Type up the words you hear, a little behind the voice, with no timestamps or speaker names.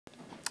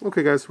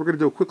Okay guys, we're going to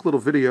do a quick little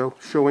video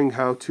showing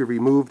how to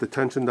remove the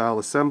tension dial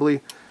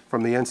assembly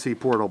from the NC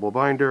portable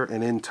binder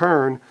and in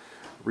turn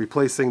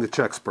replacing the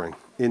check spring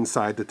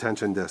inside the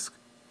tension disc,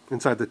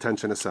 inside the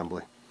tension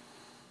assembly.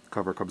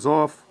 Cover comes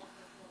off.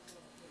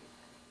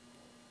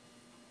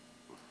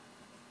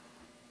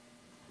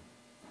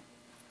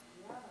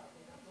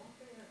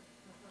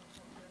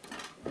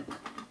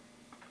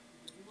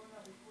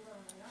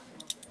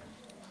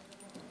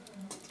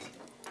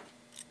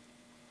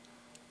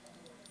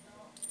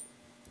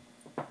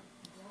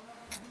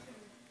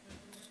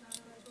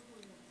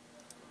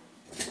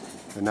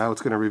 And now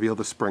it's going to reveal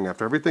the spring.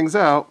 After everything's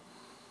out,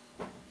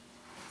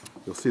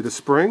 you'll see the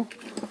spring.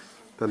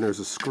 Then there's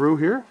a screw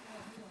here.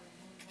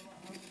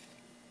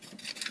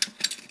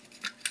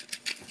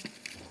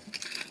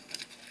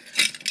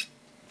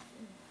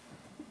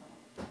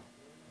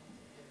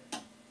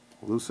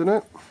 Loosen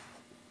it.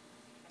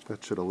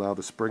 That should allow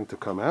the spring to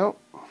come out.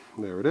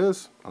 There it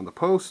is on the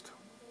post.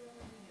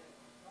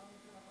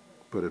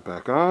 Put it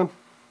back on,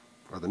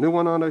 or the new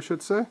one on, I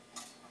should say.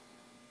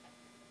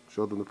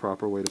 Show them the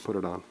proper way to put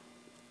it on.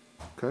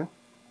 Okay.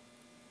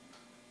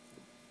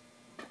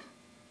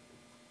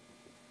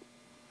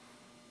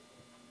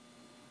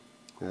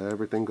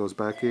 Everything goes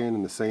back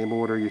in the same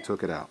order you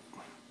took it out.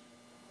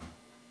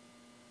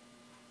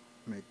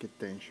 Make it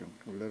tension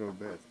a little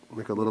bit.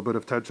 Make a little bit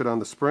of tension on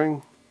the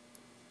spring.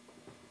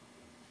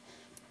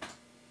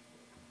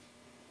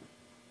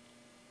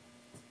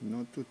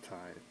 Not too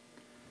tight.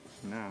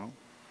 Now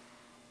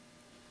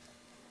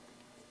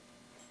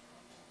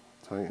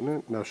Tighten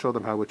it. Now show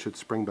them how it should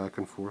spring back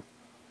and forth.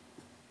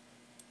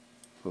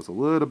 So it's a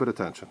little bit of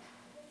tension.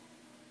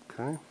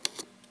 Okay.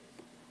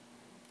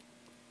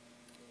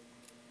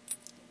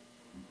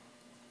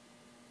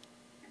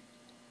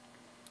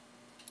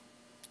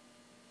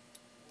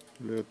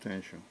 little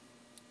tension.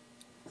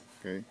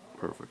 Okay.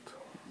 Perfect.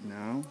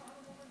 Now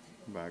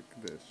back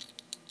this.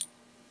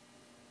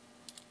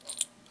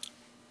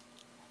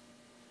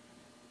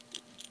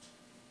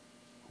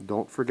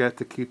 Don't forget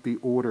to keep the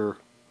order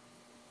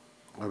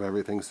of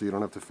everything so you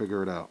don't have to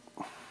figure it out.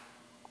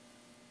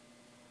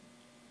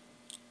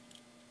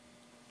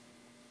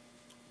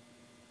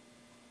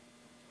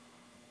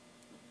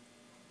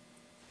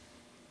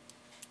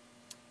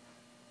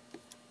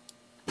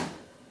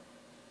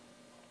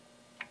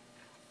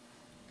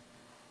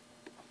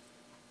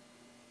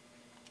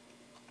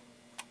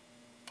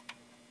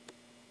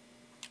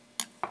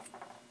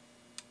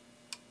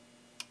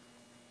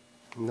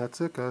 And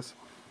that's it, guys.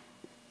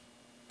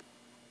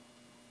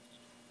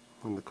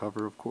 And the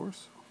cover, of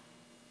course.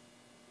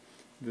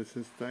 This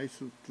is tied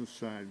to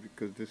side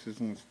because this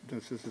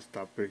is a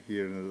stopper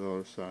here on the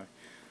other side.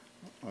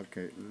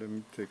 Okay, let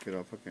me take it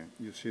off again.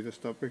 You see the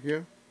stopper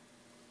here?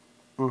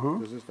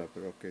 Mm-hmm. This is stopper.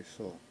 Okay,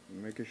 so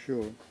make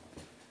sure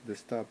the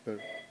stopper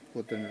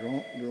put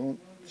the wrong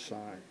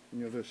side,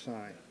 the other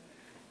side.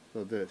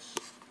 So this,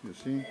 you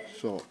see?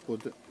 So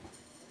put the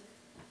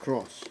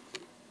cross.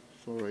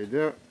 So right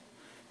there.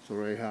 So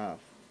right half,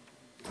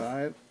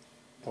 tight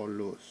or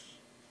loose.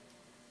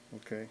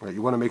 Okay. Right,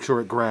 you want to make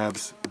sure it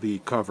grabs the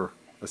cover,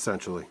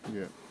 essentially.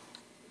 Yeah.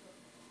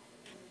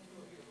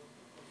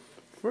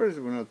 First,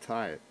 we're not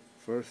tie it.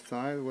 First,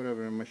 tie it,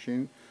 whatever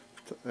machine.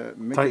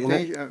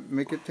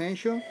 Make it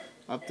tension.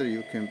 After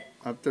you can.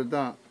 After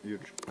that, you.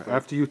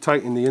 After you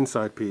tighten the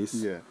inside piece.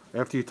 Yeah.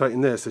 After you tighten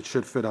this, it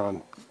should fit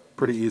on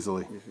pretty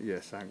easily.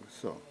 Yes,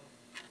 so.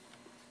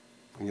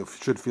 And you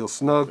should feel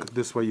snug.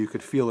 This way, you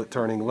could feel it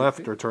turning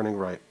left or turning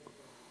right.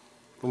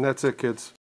 And that's it, kids.